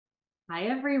Hi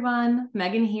everyone,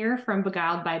 Megan here from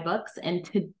Beguiled by Books, and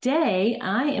today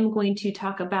I am going to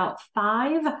talk about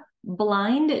 5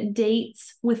 blind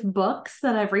dates with books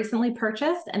that I've recently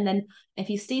purchased. And then if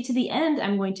you stay to the end,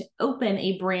 I'm going to open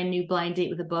a brand new blind date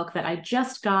with a book that I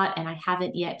just got and I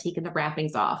haven't yet taken the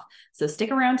wrappings off. So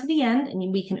stick around to the end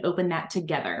and we can open that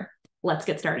together. Let's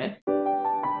get started.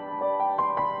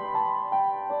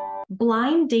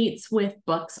 Blind dates with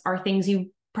books are things you've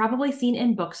probably seen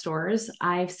in bookstores.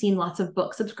 I've seen lots of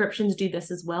book subscriptions do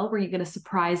this as well, where you get a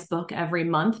surprise book every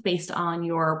month based on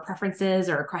your preferences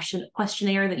or a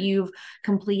questionnaire that you've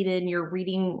completed in your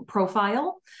reading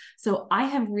profile. So I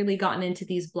have really gotten into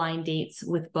these blind dates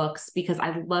with books because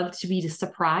I love to be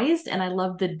surprised and I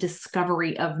love the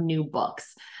discovery of new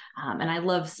books. And I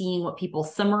love seeing what people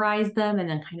summarize them and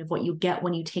then kind of what you get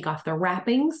when you take off the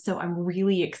wrappings. So I'm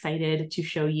really excited to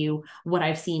show you what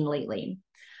I've seen lately.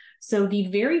 So the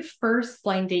very first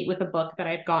blind date with a book that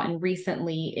I've gotten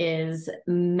recently is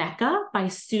Mecca by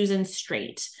Susan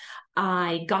Straight.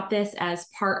 I got this as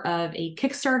part of a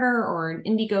Kickstarter or an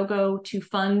Indiegogo to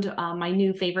fund my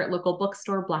new favorite local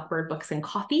bookstore, Blackbird Books and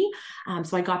Coffee.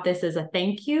 So I got this as a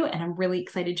thank you, and I'm really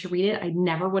excited to read it. I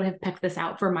never would have picked this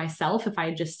out for myself if I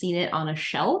had just seen it on a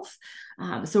shelf.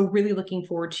 So really looking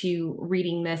forward to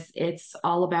reading this. It's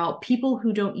all about people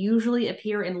who don't usually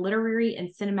appear in literary and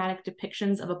cinematic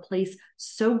depictions of a place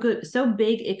so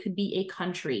big it could be a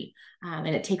country. And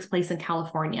it takes place in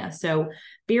California. So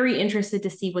very interested to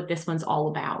see what this one's all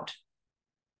about.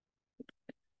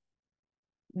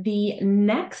 The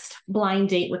next blind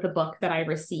date with a book that I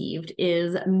received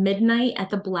is Midnight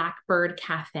at the Blackbird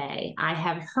Cafe. I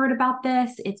have heard about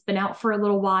this. It's been out for a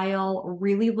little while.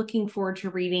 Really looking forward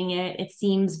to reading it. It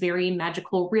seems very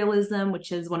magical realism,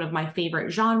 which is one of my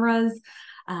favorite genres.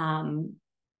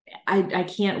 I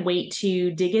can't wait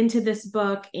to dig into this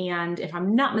book. And if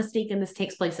I'm not mistaken, this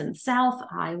takes place in the South.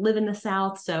 I live in the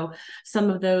South. So some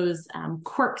of those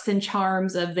quirks and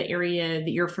charms of the area that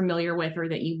you're familiar with or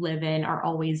that you live in are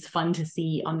always fun to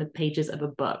see on the pages of a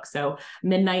book. So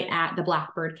Midnight at the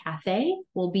Blackbird Cafe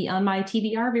will be on my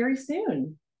TBR very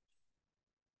soon.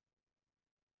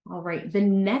 All right. The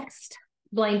next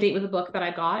blind date with a book that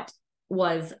I got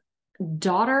was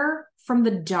Daughter from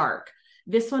the Dark.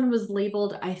 This one was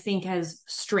labeled, I think, as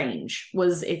strange,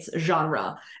 was its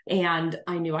genre. And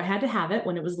I knew I had to have it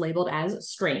when it was labeled as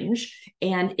strange.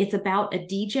 And it's about a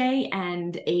DJ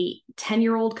and a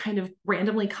 10-year-old kind of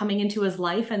randomly coming into his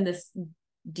life. And this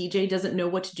DJ doesn't know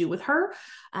what to do with her.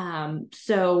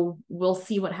 So we'll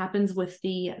see what happens with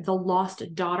the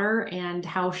lost daughter and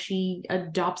how she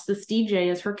adopts this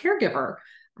DJ as her caregiver.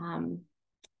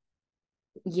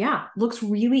 Yeah, looks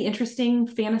really interesting.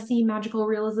 Fantasy, magical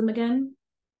realism again.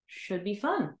 Should be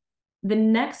fun. The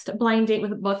next blind date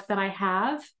with a book that I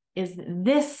have is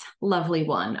this lovely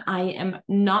one. I am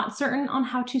not certain on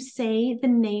how to say the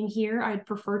name here. I'd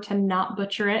prefer to not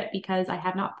butcher it because I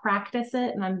have not practiced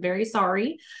it and I'm very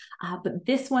sorry. But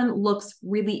this one looks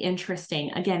really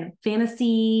interesting. Again,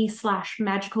 fantasy /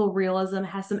 magical realism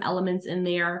has some elements in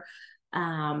there.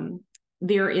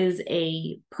 There is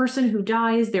a person who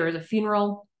dies, there is a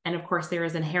funeral, and of course there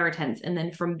is inheritance. And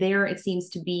then from there, it seems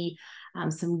to be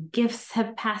some gifts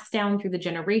have passed down through the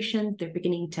generations. They're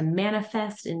beginning to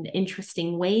manifest in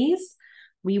interesting ways.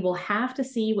 We will have to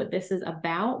see what this is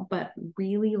about, but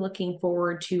really looking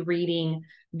forward to reading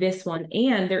this one.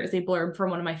 And there is a blurb from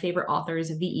one of my favorite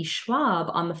authors, V.E. Schwab,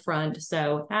 on the front.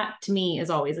 So that to me is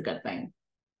always a good thing.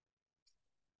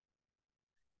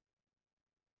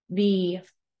 The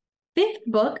 5th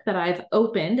book that I've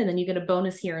opened, and then you get a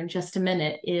bonus here in just a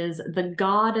minute, is The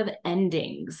God of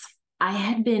Endings. I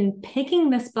had been picking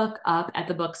this book up at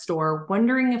the bookstore,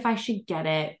 wondering if I should get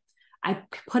it. I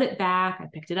put it back, I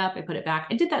picked it up, I put it back.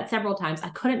 I did that several times. I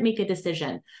couldn't make a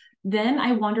decision. Then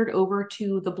I wandered over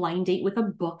to the blind date with a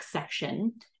book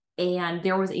section, and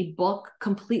there was a book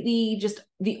completely just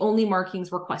the only markings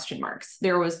were question marks.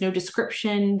 There was no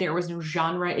description, there was no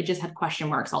genre. It just had question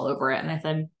marks all over it. And I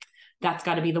said, that's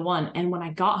got to be the one. And when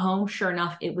I got home, sure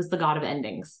enough, it was The God of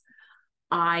Endings.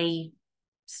 I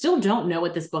still don't know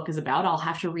what this book is about. I'll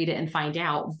have to read it and find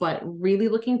out, but really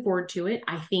looking forward to it.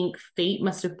 I think fate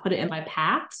must have put it in my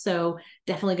path. So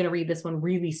definitely going to read this one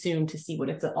really soon to see what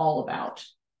it's all about.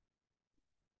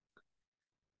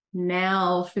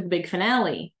 Now for the big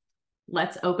finale.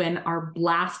 Let's open our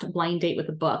last blind date with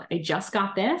a book. I just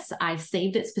got this. I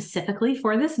saved it specifically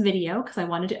for this video because I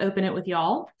wanted to open it with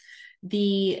y'all.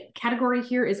 The category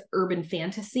here is urban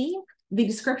fantasy. The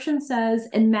description says,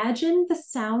 imagine the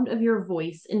sound of your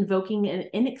voice invoking an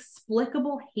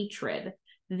inexplicable hatred.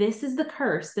 This is the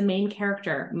curse the main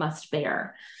character must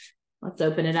bear. Let's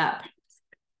open it up.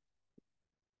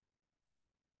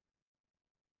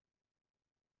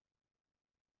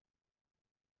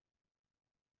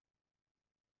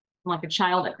 like a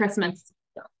child at Christmas.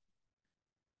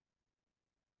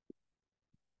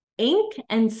 Ink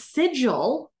and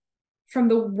Sigil from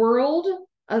the World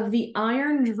of the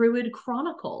Iron Druid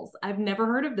Chronicles. I've never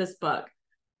heard of this book.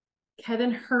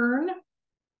 Kevin Hearn.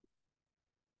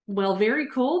 Well, very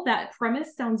cool. That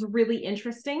premise sounds really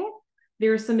interesting.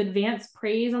 There's some advanced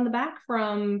praise on the back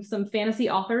from some fantasy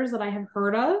authors that I have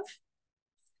heard of.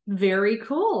 Very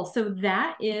cool. So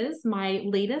that is my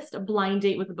latest blind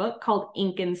date with a book called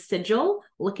Ink and Sigil.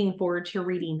 Looking forward to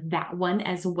reading that one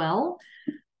as well.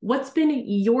 What's been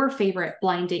your favorite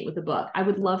blind date with a book? I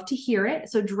would love to hear it.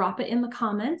 So drop it in the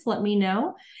comments. Let me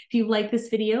know. If you like this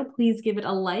video, please give it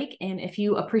a like. And if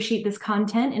you appreciate this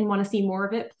content and want to see more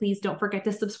of it, please don't forget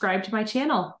to subscribe to my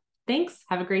channel. Thanks.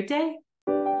 Have a great day.